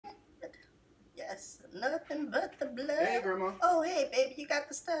That's nothing but the blood. Hey, Grandma. Oh, hey, baby, you got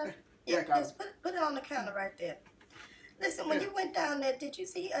the stuff? Yeah, just put it on the counter right there. Listen, when you went down there, did you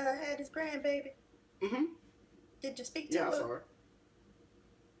see Hattie's grandbaby? Mm-hmm. Did you speak to her? Yeah, I saw her.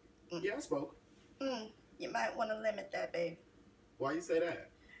 Yeah, I spoke. You might want to limit that, baby. Why you say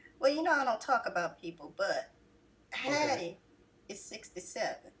that? Well, you know I don't talk about people, but Hattie is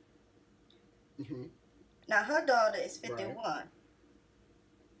 67. Mm-hmm. Now, her daughter is 51.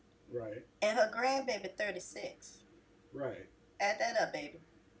 Right. And her grandbaby 36. Right. Add that up, baby.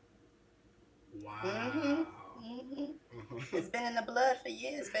 Wow. It's been in the blood for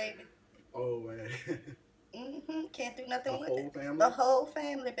years, baby. Oh, man. Can't do nothing with it. The whole family? The whole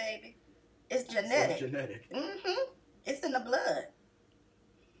family, baby. It's genetic. So genetic. It's in the blood.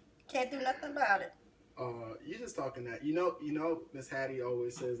 Can't do nothing about it. You're just talking that. You know, Miss Hattie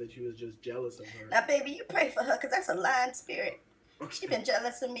always says that you was just jealous of her. Now, baby, you pray for her, because that's a lying spirit. Okay. She been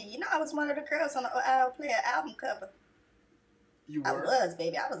jealous of me. You know, I was one of the girls on the I'll Play an album cover. You were? I was,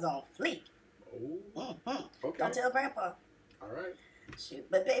 baby. I was on fleek. Oh. Okay. Don't tell Grandpa. All right. Shoot.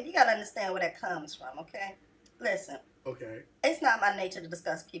 But, baby, you got to understand where that comes from, okay? Listen. Okay. It's not my nature to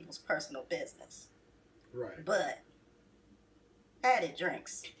discuss people's personal business. Right. But Hattie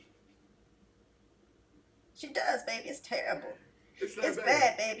drinks. She does, baby. It's terrible. It's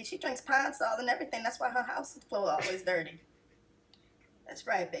bad, baby. She drinks pine salt and everything. That's why her house's floor always dirty. That's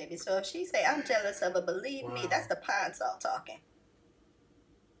right, baby. So if she say I'm jealous of her, believe me, that's the pine salt talking.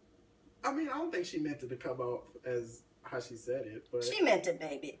 I mean, I don't think she meant it to come out as how she said it, but she meant it,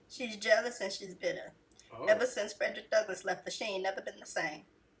 baby. She's jealous and she's bitter. Oh. Ever since Frederick Douglass left her, she ain't never been the same.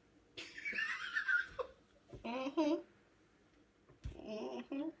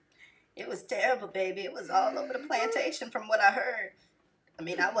 It was terrible, baby. It was all over the plantation from what I heard. I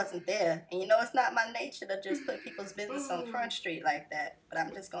mean, I wasn't there. And you know, it's not my nature to just put people's business on Front Street like that. But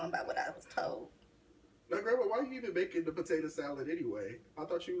I'm just going by what I was told. Now, Grandma, why are you even making the potato salad anyway? I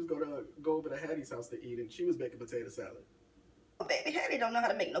thought she was going to go over to Hattie's house to eat, and she was making potato salad. Oh, baby, Hattie don't know how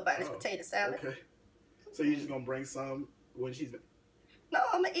to make nobody's potato salad. Okay. So you're just going to bring some when she's... No,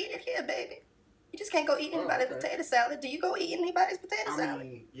 I'm going to eat it here, baby. You just can't go eat anybody's potato salad. Do you go eat anybody's potato salad? I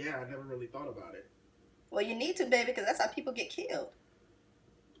mean, yeah, I never really thought about it. Well, you need to, baby, because that's how people get killed.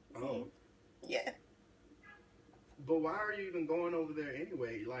 Oh. Yeah. But why are you even going over there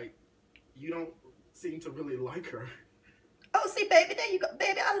anyway? Like, you don't seem to really like her. Oh, see, baby, there you go.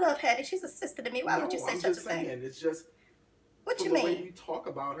 Baby, I love Hattie. She's a sister to me. Why would you say such a thing? It's just... What you mean? The way you talk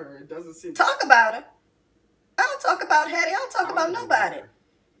about her, it doesn't seem... Talk about her? I don't talk about Hattie. I don't talk about nobody.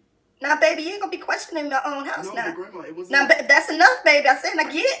 Now, baby, you ain't gonna be questioning my own house now. No, Grandma, it wasn't... Now, that's enough, baby. I said, now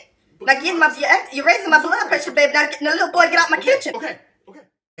you're raising my blood pressure, baby. Now, little boy, get out my kitchen. Okay.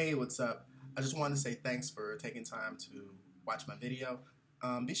 Hey, what's up? I just wanted to say thanks for taking time to watch my video.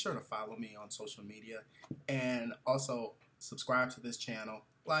 Be sure to follow me on social media and also subscribe to this channel,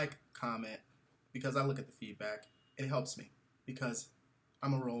 like, comment, because I look at the feedback. It helps me because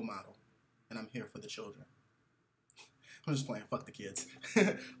I'm a role model and I'm here for the children. I'm just playing. Fuck the kids.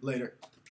 Later.